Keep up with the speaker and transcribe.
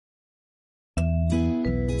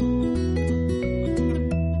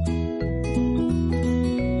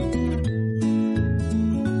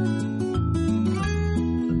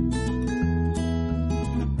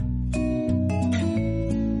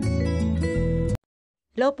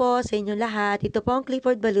Hello po sa inyong lahat. Ito po ang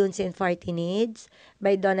Clifford Ballooms and Party Needs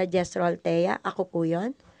by Donna Jester Altea. Ako po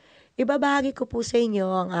yon. Ibabahagi ko po sa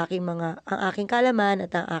inyo ang aking kalaman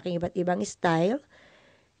at ang aking iba't ibang style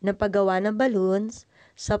ng paggawa ng balloons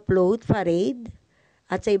sa float parade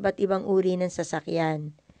at sa iba't ibang uri ng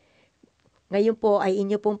sasakyan. Ngayon po ay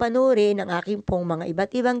inyo pong panurin ang aking pong mga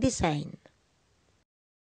iba't ibang design.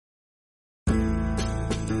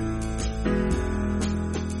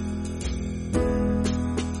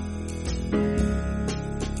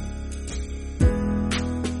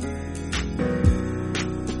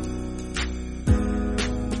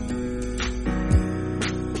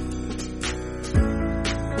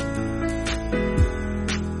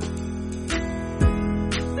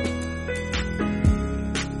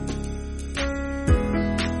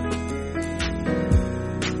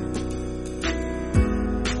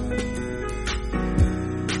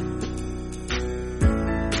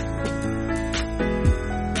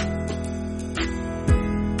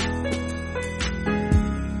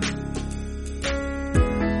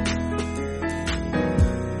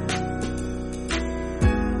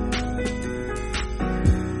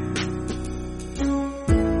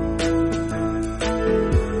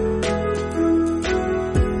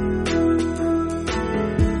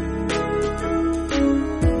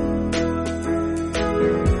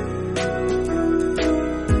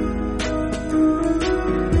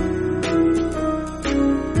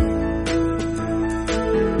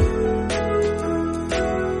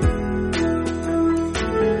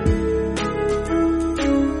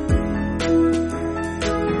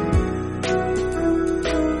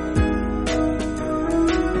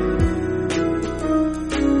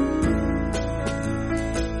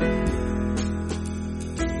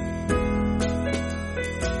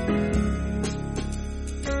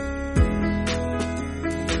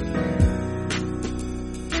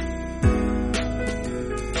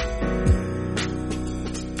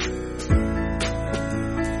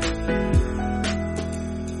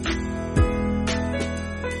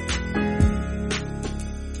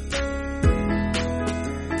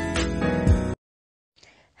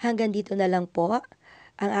 Hanggang dito na lang po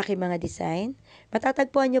ang aking mga design.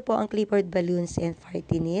 Matatagpuan niyo po ang Clifford Balloons and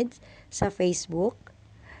Party Needs sa Facebook.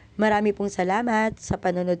 Marami pong salamat sa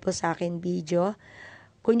panonood po sa akin video.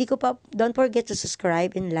 Kung hindi ko pa, don't forget to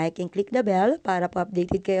subscribe and like and click the bell para po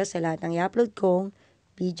updated kayo sa lahat ng i-upload kong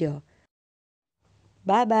video.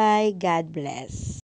 Bye-bye. God bless.